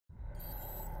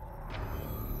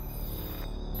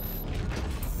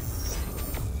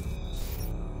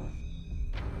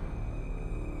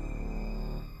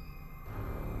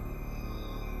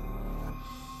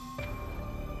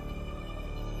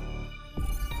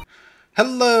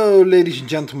Hello ladies and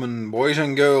gentlemen, boys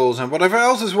and girls and whatever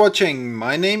else is watching.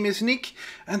 My name is Nick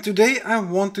and today I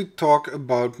want to talk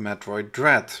about Metroid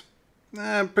Dread.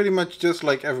 Pretty much just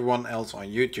like everyone else on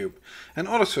YouTube and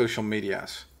other social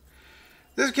medias.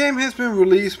 This game has been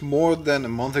released more than a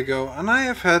month ago and I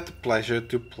have had the pleasure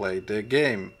to play the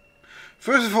game.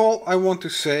 First of all, I want to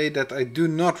say that I do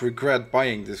not regret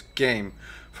buying this game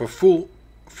for full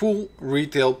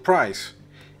retail price.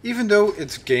 Even though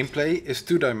its gameplay is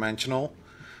two-dimensional,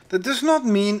 that does not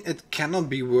mean it cannot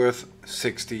be worth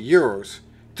 60 euros.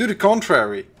 To the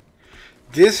contrary,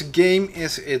 this game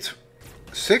is its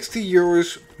 60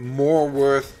 euros more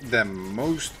worth than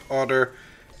most other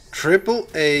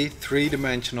AAA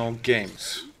three-dimensional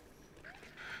games.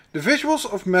 The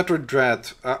visuals of Metroid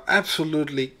Dread are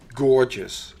absolutely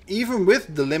gorgeous, even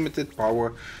with the limited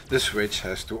power the Switch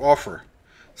has to offer.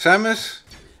 Samus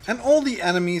and all the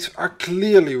enemies are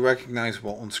clearly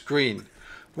recognizable on screen,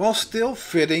 while still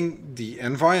fitting the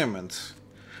environments.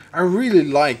 I really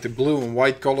like the blue and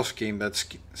white color scheme that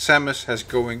Samus has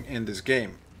going in this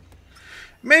game.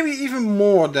 Maybe even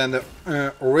more than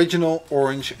the original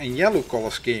orange and yellow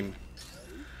color scheme.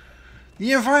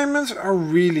 The environments are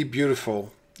really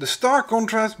beautiful. The stark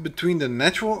contrast between the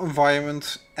natural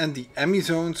environments and the enemy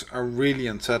zones are really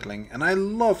unsettling, and I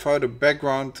love how the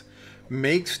background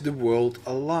makes the world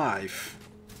alive.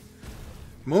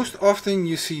 Most often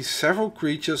you see several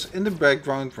creatures in the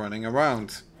background running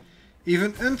around.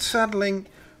 Even unsettling,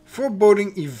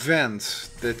 foreboding events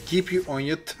that keep you on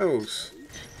your toes.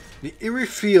 The eerie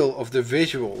feel of the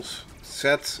visuals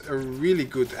sets a really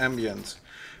good ambience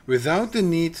without the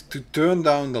need to turn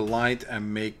down the light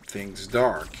and make things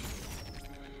dark.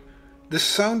 The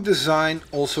sound design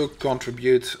also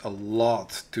contributes a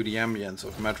lot to the ambience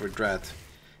of Metroid Dread.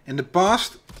 In the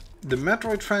past, the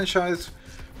Metroid franchise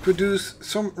produced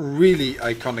some really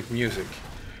iconic music.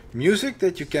 Music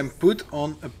that you can put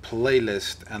on a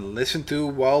playlist and listen to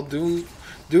while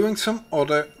doing some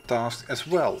other tasks as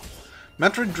well.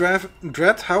 Metroid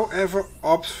Dread, however,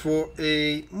 opts for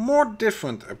a more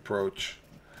different approach.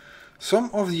 Some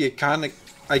of the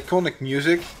iconic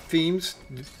music themes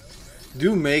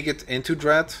do make it into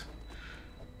Dread,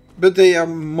 but they are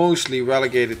mostly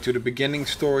relegated to the beginning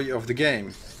story of the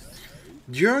game.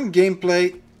 During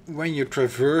gameplay, when you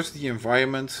traverse the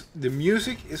environment, the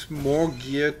music is more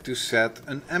geared to set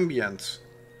an ambience.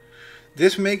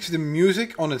 This makes the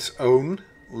music on its own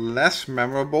less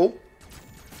memorable.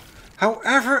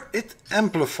 However, it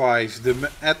amplifies the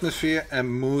atmosphere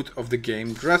and mood of the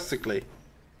game drastically.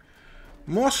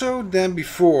 More so than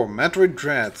before, Metroid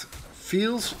Dread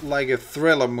feels like a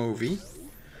thriller movie.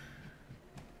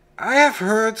 I have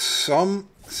heard some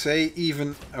say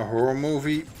even a horror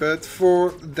movie, but for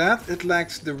that it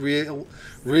lacks the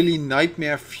really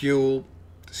nightmare fuel,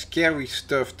 scary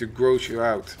stuff to gross you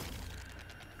out.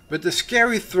 But the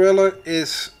scary thriller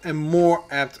is a more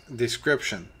apt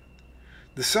description.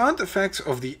 The sound effects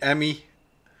of the enemy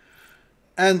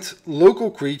and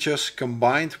local creatures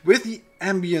combined with the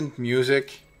ambient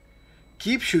music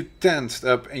keeps you tensed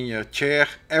up in your chair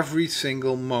every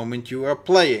single moment you are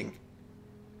playing.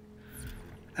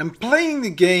 And playing the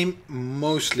game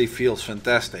mostly feels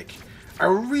fantastic. I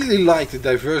really like the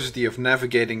diversity of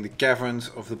navigating the caverns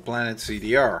of the planet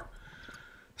CDR.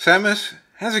 Samus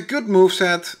has a good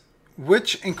moveset,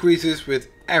 which increases with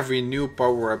every new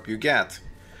power up you get.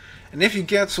 And if you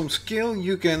get some skill,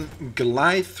 you can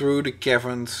glide through the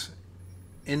caverns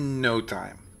in no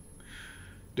time.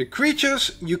 The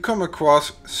creatures you come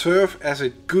across serve as a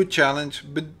good challenge,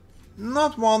 but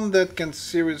not one that can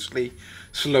seriously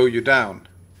slow you down.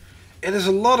 It is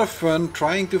a lot of fun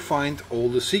trying to find all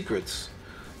the secrets,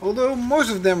 although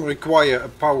most of them require a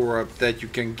power-up that you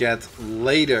can get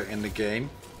later in the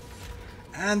game.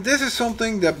 And this is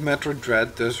something that Metroid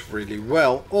Dread does really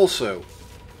well also.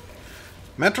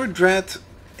 Metroid Dread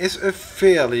is a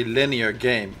fairly linear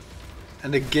game,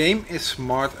 and the game is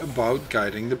smart about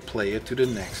guiding the player to the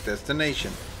next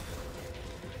destination.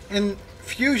 In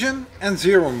Fusion and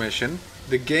Zero Mission,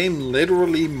 the game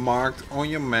literally marked on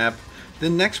your map the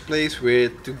next place where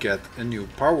to get a new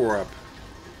power-up.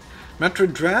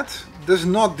 Metroid Dread does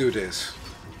not do this.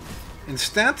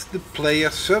 Instead, the player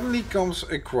suddenly comes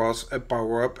across a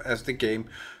power-up as the game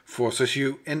forces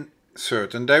you in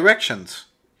certain directions.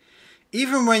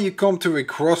 Even when you come to a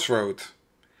crossroad,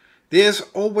 there is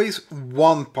always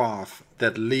one path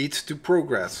that leads to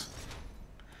progress.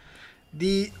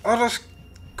 The others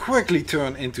quickly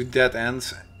turn into dead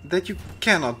ends that you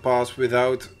cannot pass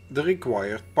without the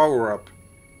required power-up.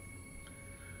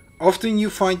 Often you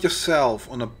find yourself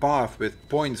on a path with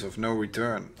points of no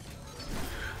return.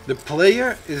 The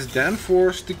player is then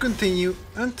forced to continue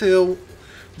until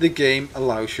the game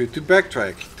allows you to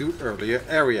backtrack to earlier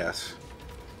areas.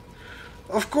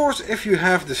 Of course, if you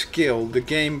have the skill, the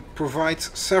game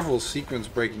provides several sequence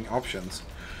breaking options,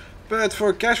 but for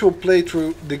a casual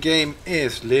playthrough the game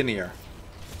is linear.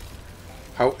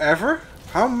 However,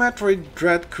 how Metroid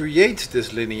Dread creates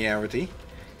this linearity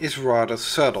is rather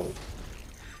subtle,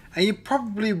 and you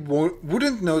probably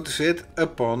wouldn't notice it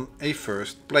upon a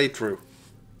first playthrough.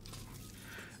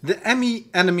 The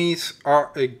enemies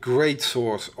are a great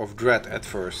source of dread at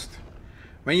first.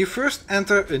 When you first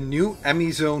enter a new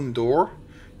zone door,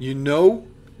 you know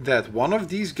that one of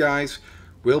these guys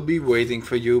will be waiting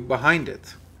for you behind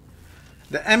it.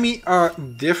 The enemy are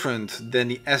different than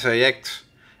the SAX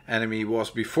enemy was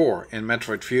before in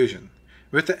Metroid Fusion.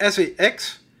 With the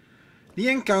SAX, the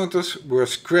encounters were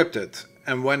scripted,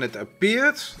 and when it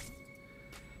appeared,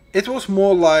 it was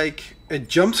more like a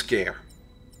jump scare,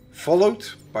 followed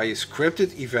by a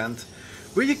scripted event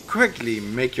where you quickly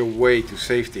make your way to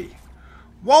safety,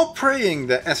 while praying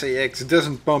the SAX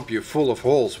doesn't pump you full of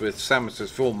holes with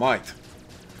Samus's full might.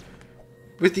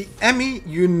 With the EMI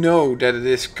you know that it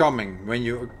is coming when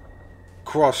you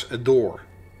cross a door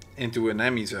into an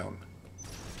EMI zone.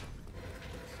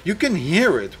 You can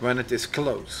hear it when it is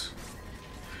close.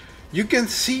 You can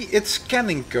see its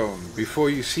scanning cone before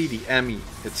you see the EMI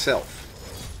itself.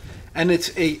 And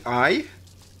its AI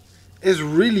is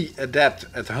really adept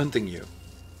at hunting you.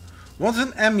 Once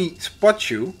an EMI spots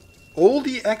you, all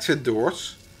the exit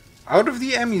doors out of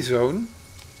the EMI zone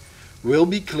will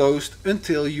be closed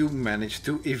until you manage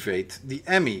to evade the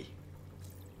EMI.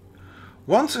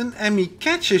 Once an EMI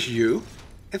catches you,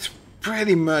 it's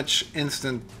pretty much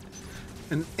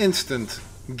an instant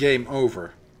game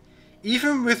over,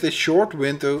 even with a short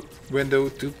window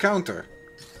to counter.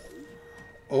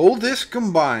 All this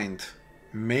combined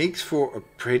makes for a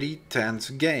pretty tense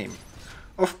game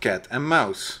of cat and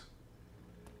mouse.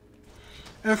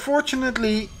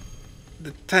 Unfortunately,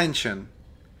 the tension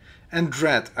and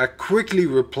dread are quickly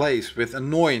replaced with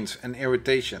annoyance and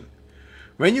irritation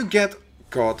when you get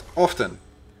caught often.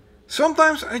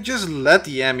 Sometimes I just let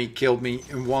the enemy kill me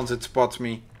once it spots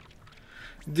me,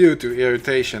 due to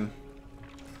irritation.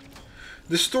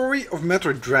 The story of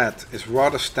Metroid Dread is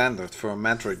rather standard for a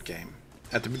Metroid game.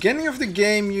 At the beginning of the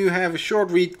game you have a short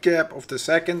recap of the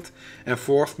second and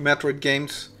fourth Metroid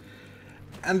games,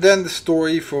 and then the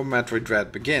story for Metroid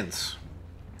Dread begins,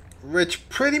 which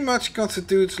pretty much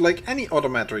constitutes like any other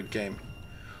Metroid game.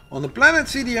 On the planet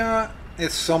CDR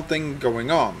is something going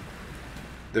on.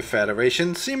 The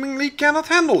Federation seemingly cannot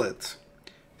handle it.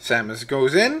 Samus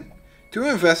goes in to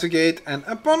investigate and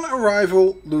upon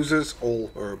arrival loses all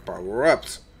her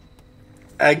power-ups.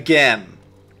 Again.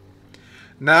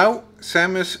 Now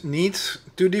Samus needs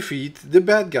to defeat the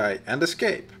bad guy and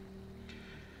escape.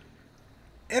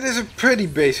 It is a pretty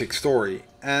basic story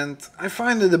and I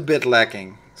find it a bit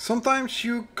lacking. Sometimes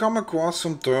you come across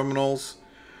some terminals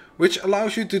which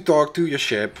allows you to talk to your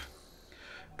ship,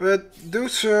 but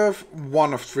those serve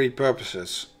one of three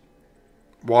purposes.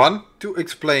 1. To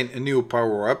explain a new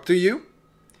power-up to you,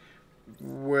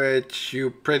 which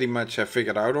you pretty much have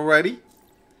figured out already.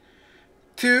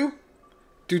 2.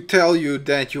 To tell you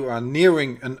that you are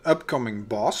nearing an upcoming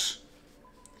boss.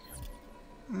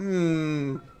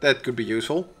 That could be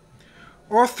useful.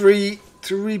 Or 3.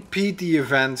 To repeat the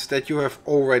events that you have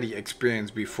already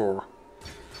experienced before.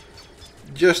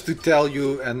 Just to tell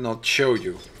you and not show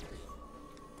you.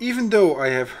 Even though I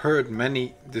have heard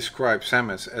many describe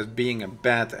Samus as being a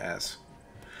badass,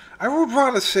 I would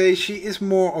rather say she is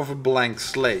more of a blank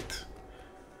slate.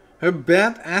 Her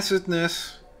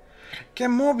badassedness can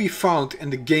more be found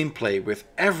in the gameplay with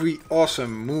every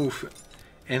awesome move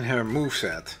in her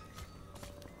moveset.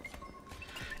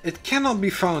 It cannot be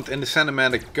found in the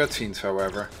cinematic cutscenes,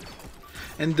 however.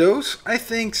 In those, I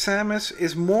think Samus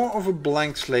is more of a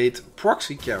blank slate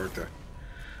proxy character.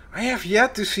 I have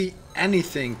yet to see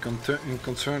anything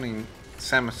concerning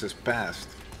Samus's past.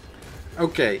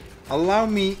 Okay, allow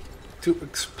me to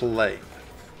explain.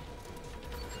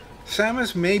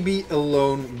 Samus may be a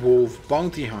lone wolf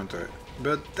bounty hunter,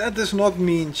 but that does not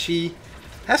mean she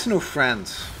has no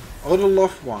friends, other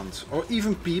loved ones, or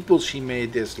even people she may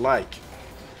dislike.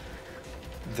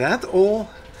 That all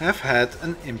have had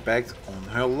an impact on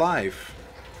her life.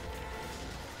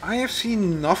 I have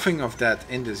seen nothing of that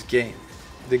in this game.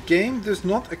 The game does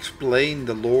not explain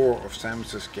the lore of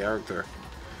Samus's character,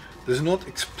 does not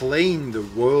explain the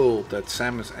world that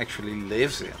Samus actually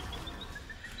lives in,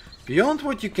 beyond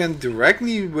what you can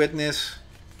directly witness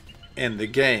in the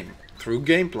game, through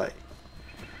gameplay.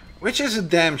 Which is a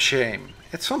damn shame.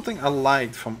 It's something I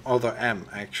liked from Other M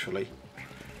actually,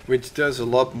 which does a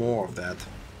lot more of that.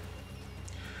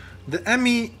 The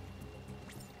Emmy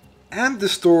and the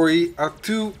story are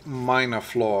two minor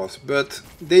flaws, but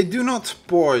they do not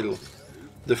spoil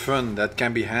the fun that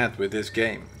can be had with this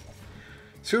game.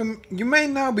 So you may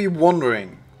now be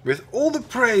wondering, with all the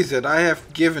praise that I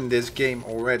have given this game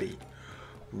already,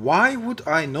 why would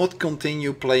I not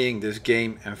continue playing this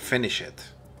game and finish it?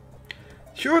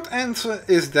 Short answer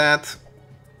is that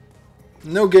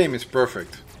no game is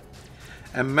perfect,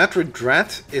 and Metroid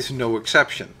Dread is no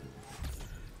exception.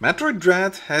 Metroid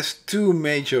Dread has two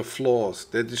major flaws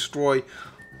that destroy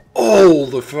all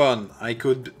the fun I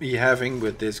could be having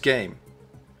with this game.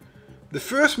 The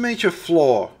first major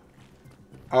flaw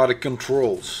are the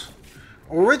controls.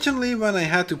 Originally, when I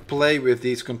had to play with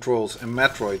these controls in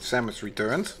Metroid Samus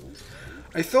Returns,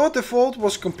 I thought the fault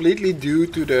was completely due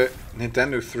to the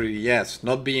Nintendo 3DS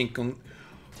not being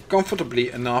comfortably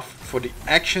enough for the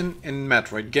action in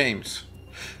Metroid games.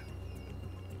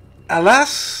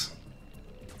 Alas,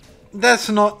 that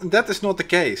is not the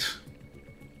case.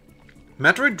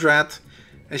 Metroid Dread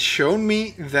has shown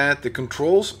me that the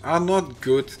controls are not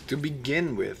good to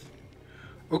begin with.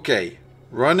 Okay,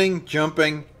 running,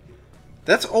 jumping,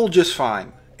 that's all just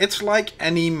fine. It's like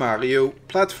any Mario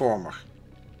platformer.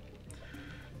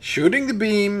 Shooting the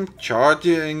beam,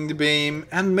 charging the beam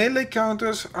and melee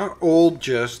counters are all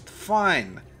just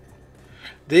fine.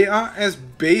 They are as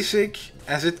basic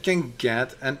as it can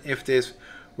get, and if this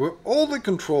were all the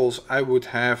controls I would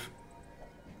have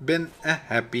been a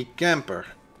happy camper.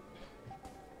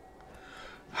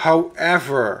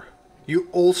 However, you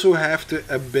also have the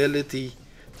ability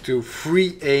to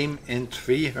free aim in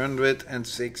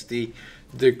 360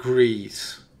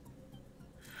 degrees.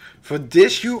 For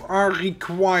this you are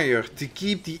required to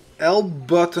keep the L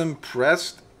button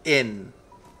pressed in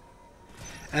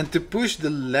and to push the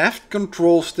left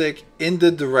control stick in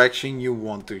the direction you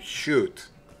want to shoot.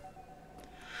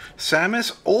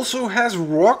 Samus also has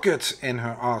rockets in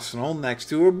her arsenal next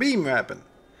to her beam weapon.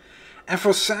 And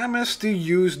for Samus to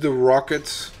use the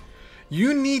rockets,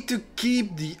 you need to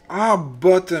keep the R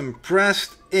button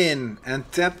pressed in and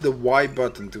tap the Y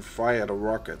button to fire the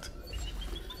rocket.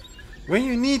 When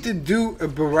you need to do a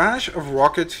barrage of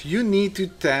rockets, you need to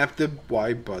tap the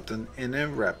Y button in a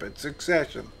rapid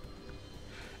succession.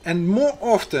 And more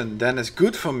often than is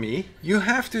good for me, you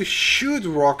have to shoot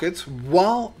rockets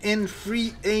while in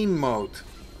free aim mode.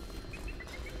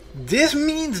 This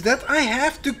means that I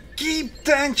have to keep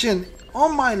tension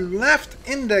on my left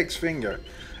index finger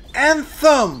and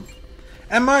thumb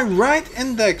and my right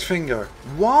index finger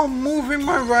while moving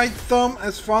my right thumb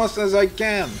as fast as I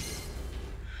can.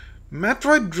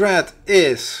 Metroid Dread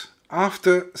is,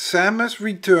 after Samus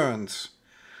Returns,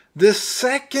 the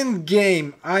second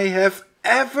game I have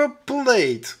ever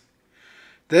played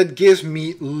that gives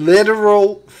me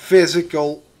literal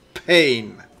physical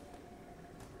pain.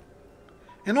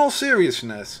 In all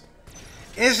seriousness,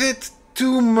 is it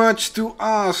too much to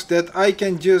ask that I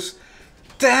can just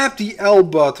tap the L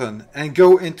button and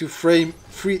go into free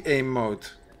aim mode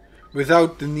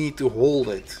without the need to hold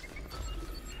it?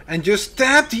 And just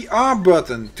tap the R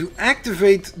button to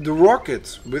activate the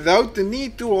rockets without the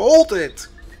need to hold it?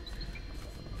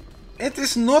 It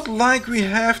is not like we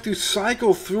have to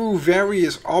cycle through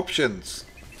various options.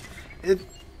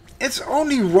 It's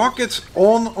only rockets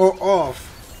on or off.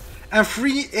 And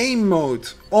free aim mode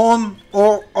on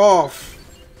or off.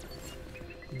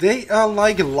 They are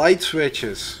like light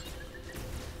switches.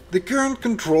 The current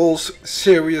controls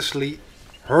seriously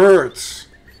hurts.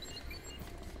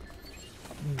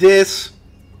 This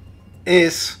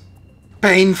is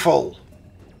painful.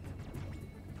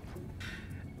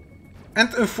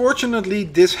 And unfortunately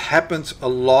this happens a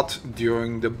lot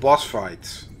during the boss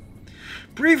fights.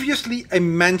 Previously I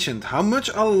mentioned how much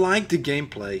I like the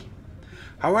gameplay.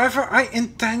 However, I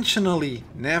intentionally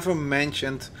never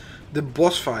mentioned the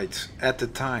boss fights at the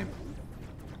time.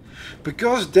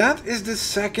 Because that is the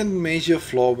second major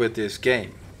flaw with this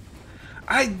game.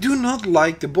 I do not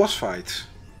like the boss fights.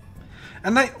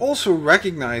 And I also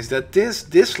recognize that this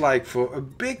dislike for a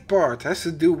big part has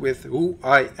to do with who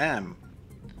I am.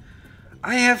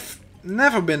 I have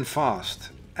never been fast.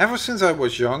 Ever since I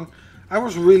was young, I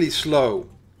was really slow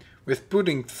with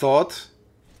putting thought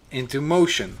into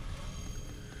motion.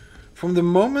 From the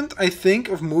moment I think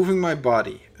of moving my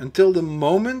body until the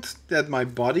moment that my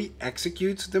body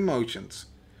executes the motions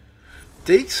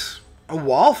takes a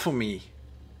while for me.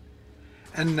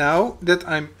 And now that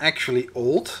I'm actually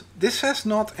old, this has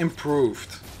not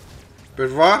improved, but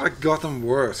rather gotten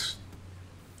worse.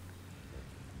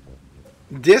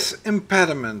 This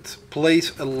impediment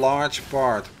plays a large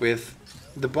part with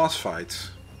the boss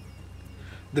fights.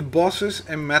 The bosses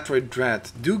in Metroid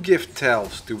Dread do give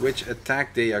tells to which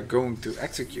attack they are going to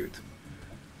execute.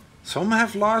 Some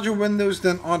have larger windows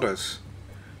than others,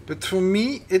 but for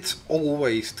me it's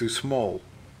always too small.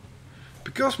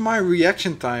 Because my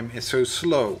reaction time is so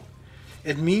slow,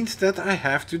 it means that I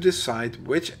have to decide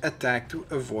which attack to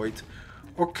avoid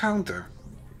or counter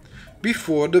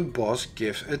before the boss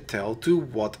gives a tell to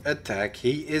what attack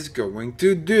he is going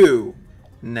to do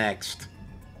next.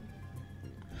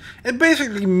 It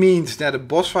basically means that a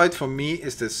boss fight for me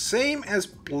is the same as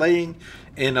playing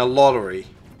in a lottery.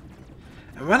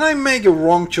 And when I make a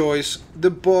wrong choice,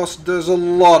 the boss does a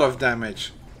lot of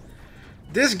damage.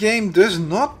 This game does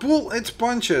not pull its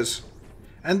punches,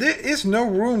 and there is no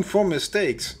room for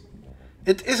mistakes.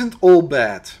 It isn't all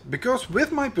bad, because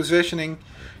with my positioning,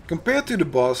 compared to the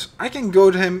boss, I can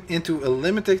goad him into a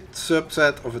limited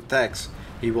subset of attacks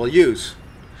he will use.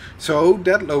 So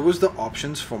that lowers the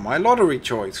options for my lottery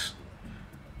choice.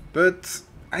 But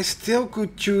I still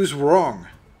could choose wrong.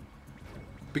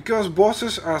 Because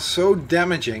bosses are so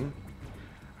damaging,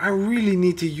 I really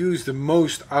need to use the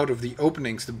most out of the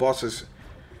openings the bosses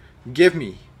give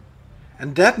me.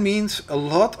 And that means a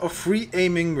lot of free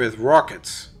aiming with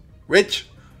rockets, which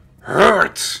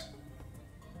hurts.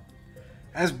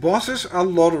 As bosses are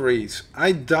lotteries,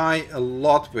 I die a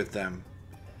lot with them.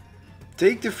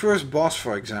 Take the first boss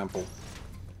for example.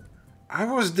 I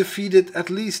was defeated at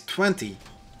least 20,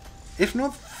 if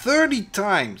not 30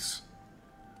 times,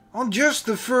 on just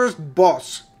the first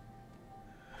boss.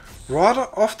 Rather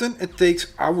often it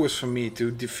takes hours for me to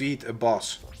defeat a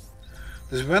boss.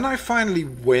 Thus when I finally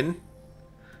win,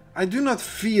 I do not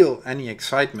feel any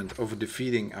excitement over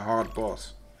defeating a hard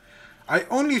boss. I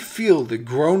only feel the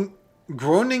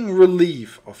groaning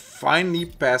relief of finally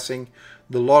passing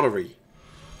the lottery.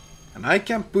 And I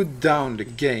can put down the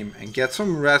game and get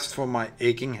some rest for my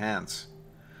aching hands.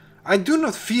 I do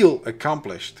not feel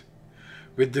accomplished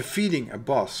with defeating a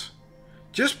boss,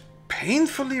 just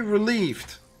painfully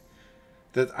relieved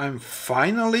that I'm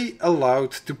finally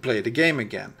allowed to play the game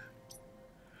again.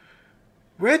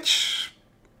 Which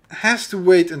has to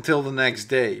wait until the next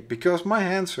day, because my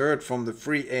hands hurt from the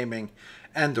free aiming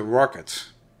and the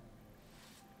rockets.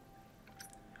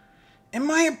 In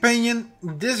my opinion,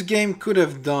 this game could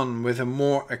have done with a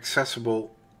more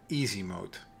accessible easy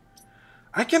mode.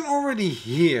 I can already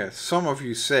hear some of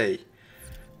you say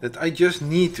that I just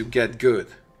need to get good.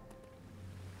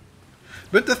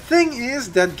 But the thing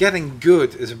is that getting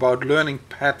good is about learning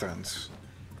patterns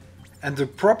and the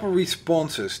proper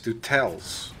responses to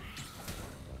tells.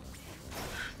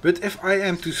 But if I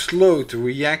am too slow to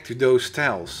react to those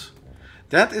tells,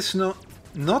 that is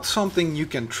not something you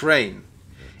can train.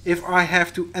 If I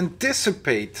have to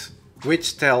anticipate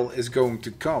which tell is going to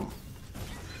come,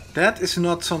 that is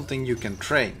not something you can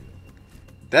train.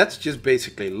 That's just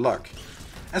basically luck.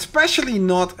 Especially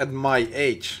not at my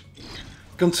age.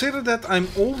 Consider that I'm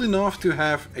old enough to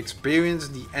have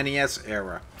experienced the NES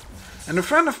era. And a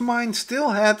friend of mine still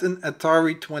had an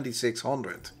Atari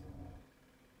 2600.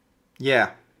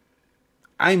 Yeah,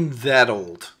 I'm that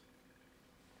old.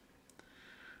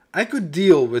 I could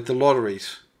deal with the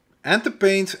lotteries and the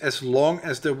pains as long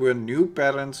as there were new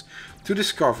patterns to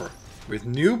discover with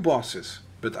new bosses,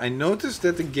 but I noticed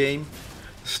that the game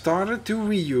started to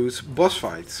reuse boss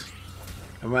fights.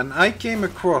 And when I came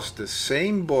across the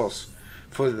same boss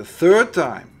for the third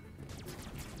time,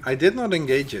 I did not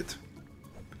engage it.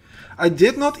 I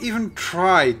did not even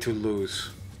try to lose.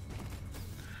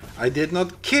 I did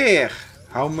not care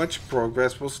how much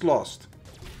progress was lost.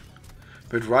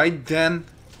 But right then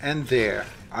and there,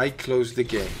 I closed the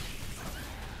game,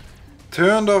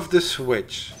 turned off the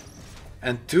switch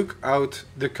and took out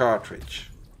the cartridge,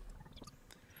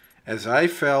 as I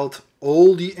felt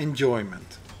all the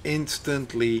enjoyment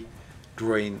instantly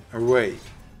drain away.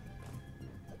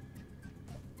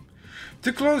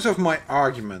 To close off my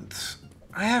argument,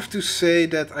 I have to say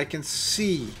that I can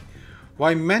see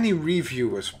why many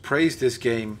reviewers praise this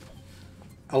game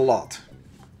a lot.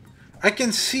 I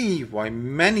can see why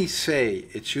many say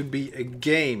it should be a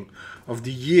Game of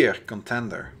the Year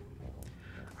contender.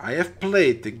 I have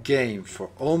played the game for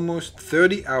almost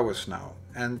 30 hours now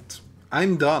and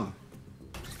I'm done.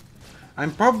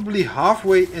 I'm probably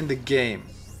halfway in the game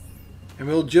and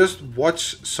will just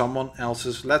watch someone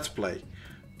else's Let's Play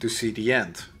to see the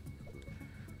end.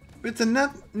 With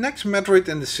the next Metroid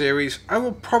in the series, I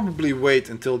will probably wait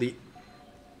until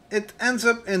it ends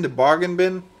up in the bargain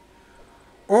bin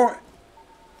or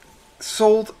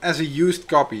sold as a used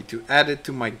copy to add it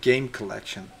to my game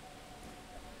collection.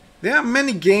 There are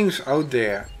many games out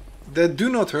there that do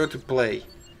not hurt to play,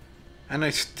 and I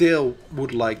still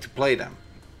would like to play them.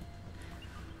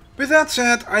 With that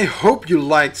said, I hope you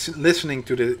liked listening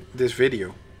to this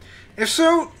video. If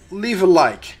so, leave a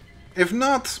like. If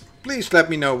not, please let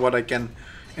me know what I can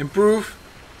improve.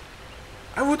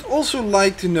 I would also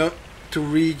like to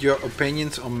read your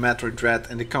opinions on Metroid Dread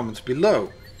in the comments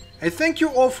below. I thank you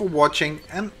all for watching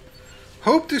and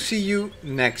hope to see you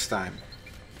next time.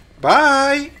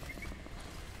 Bye!